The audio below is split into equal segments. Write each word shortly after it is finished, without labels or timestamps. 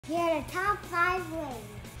Here are the top 5 ways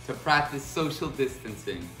to practice social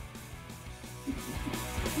distancing.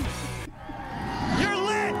 You're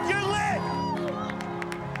lit! You're lit!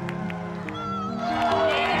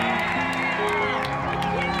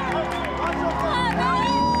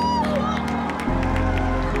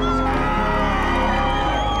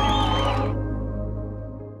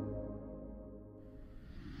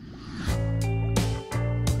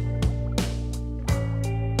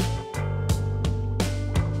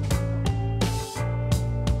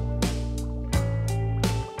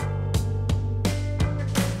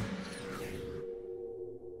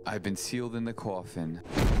 I've been sealed in the coffin,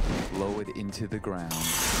 lowered into the ground.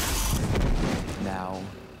 Now,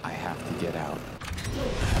 I have to get out.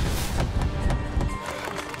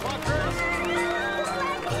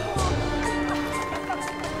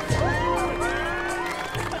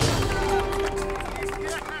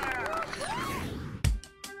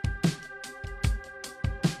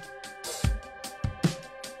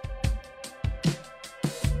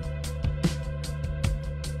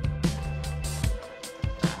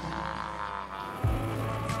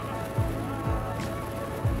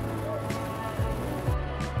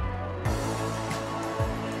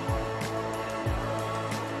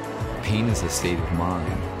 Pain is a state of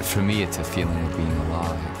mind. For me, it's a feeling of being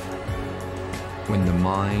alive. When the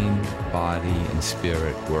mind, body, and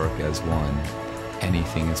spirit work as one,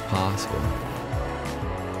 anything is possible.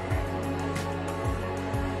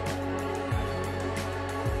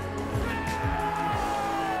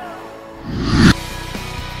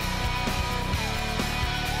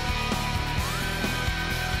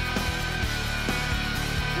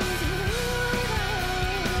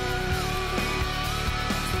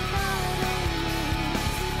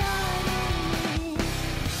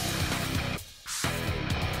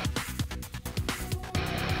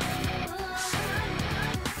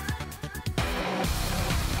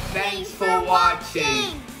 Thanks for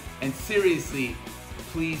watching! And seriously,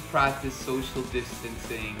 please practice social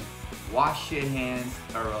distancing, wash your hands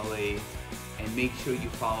thoroughly, and make sure you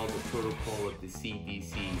follow the protocol of the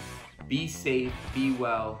CDC. Be safe, be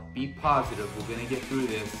well, be positive. We're gonna get through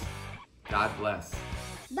this. God bless.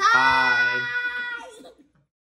 Bye! Bye.